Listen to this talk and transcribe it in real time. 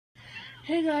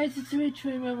Hey guys, it's me,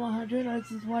 Trainman100. I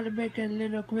just want to make a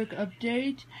little quick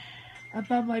update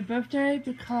about my birthday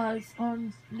because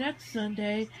on next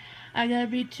Sunday I'm gonna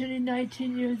be turning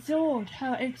 19 years old.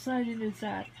 How exciting is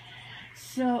that?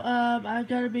 So I'm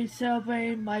gonna be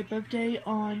celebrating my birthday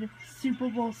on Super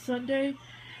Bowl Sunday.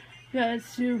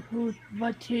 That's who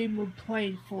my team will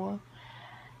play for.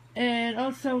 And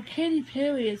also Katy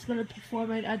Perry is gonna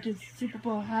perform it at the Super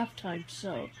Bowl halftime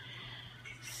show.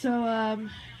 So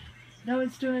that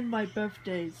was during my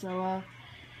birthday. So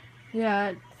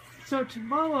yeah, so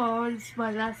tomorrow is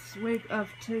my last week of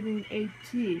turning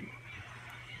 18.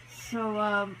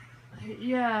 So,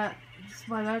 yeah, it's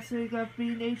my last week of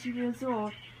being 18 years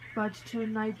old, about to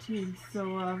turn 19.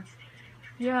 So,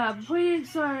 yeah, I'm pretty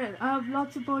excited. I have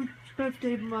lots of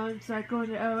birthday months. I go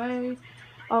to LA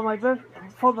on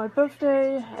for my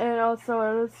birthday and also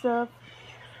other stuff.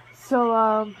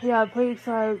 So, yeah, I'm pretty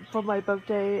excited for my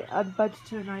birthday. I'm about to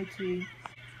turn 19.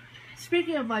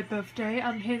 Speaking of my birthday,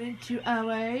 I'm heading to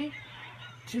LA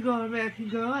to go to American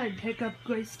Girl and pick up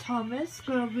Grace Thomas,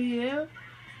 Girl of the Year.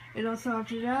 And also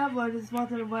after that, we're just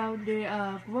walking around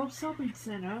the Grove Shopping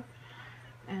Center.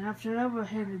 And after that, we're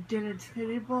heading to Dylan's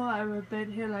Kitty Bar. I've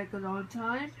been here like a long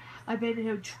time. I've been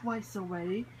here twice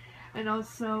already. And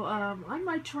also, I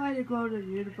might try to go to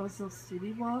Universal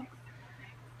City Walk,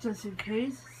 just in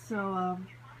case. So,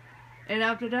 and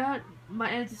after that, my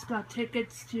aunt just got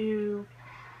tickets to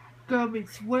Girl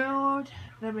Meets World.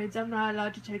 That means I'm not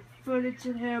allowed to take footage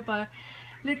in here, but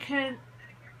you can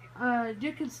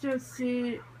still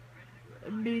see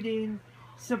meeting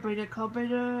Sabrina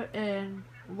Carpenter and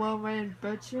Warren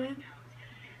Bertrand.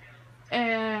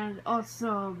 And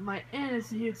also, my aunt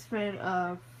is a huge fan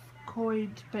of Corey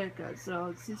Topeka,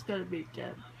 so she's gonna meet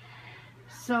them.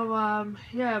 So,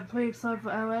 yeah, I'm pretty excited for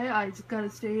LA. I just gotta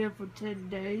stay here for 10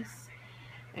 days.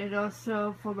 And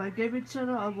also, for my gaming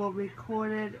channel, I will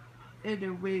record it in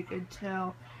a week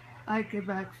until I get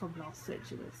back from Los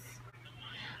Angeles.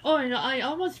 Oh, and I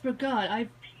almost forgot. I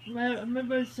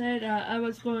remember said I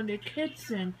was going to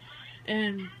Kitson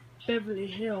and Beverly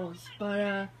Hills,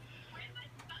 but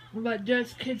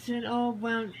there's Kitson all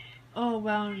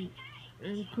around,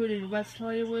 including West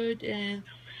Hollywood and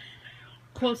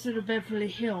closer to Beverly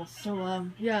Hills. So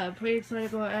yeah, I'm pretty excited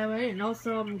to go to LA, and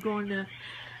also I'm going to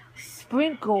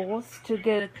Sprinkles to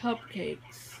get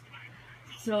cupcakes.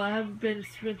 So I haven't been to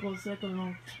Sprinkles like a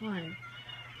long time.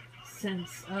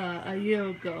 Since a year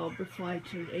ago before I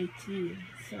turned 18.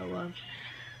 So,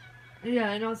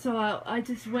 yeah, and also I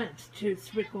just went to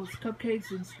Sprinkles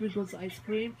Cupcakes and Sprinkles Ice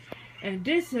Cream. And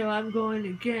this year I'm going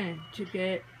again to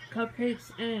get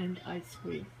cupcakes and ice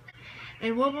cream.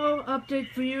 And one more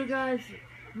update for you guys.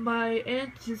 My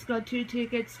aunt just got 2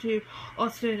 tickets to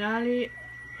Austin Alley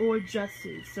or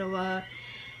Jessie. So, all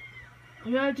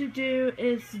you have to do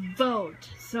is vote.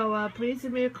 So please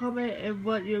leave me a comment and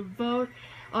what you vote.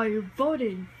 Are you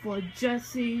voting for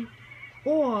Jessie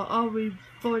or are we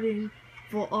voting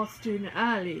for Austin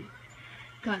Alley?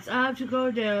 Because I have to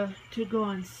go there to go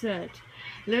on set.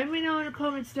 Let me know in the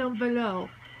comments down below.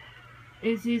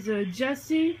 It's either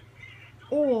Jessie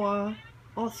or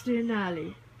Austin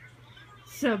Alley.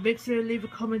 So make sure to leave a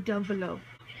comment down below.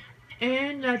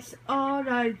 And that's all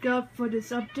I got for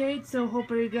this update, so hope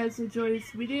you guys enjoyed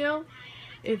this video.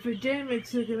 If you did, make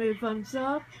sure to give me a thumbs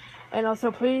up. And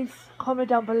also please comment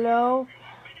down below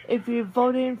if you're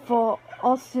voting for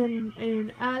Austin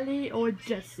and Alley or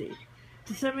Jessie.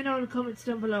 Just let me know in the comments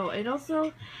down below. And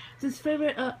also, just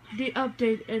favorite the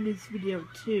update in this video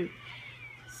too.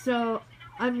 So,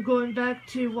 I'm going back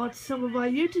to watch some of my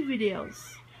YouTube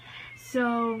videos.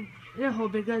 So, yeah,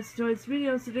 hope you guys enjoyed this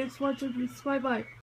video. So thanks for watching. Peace. Bye bye.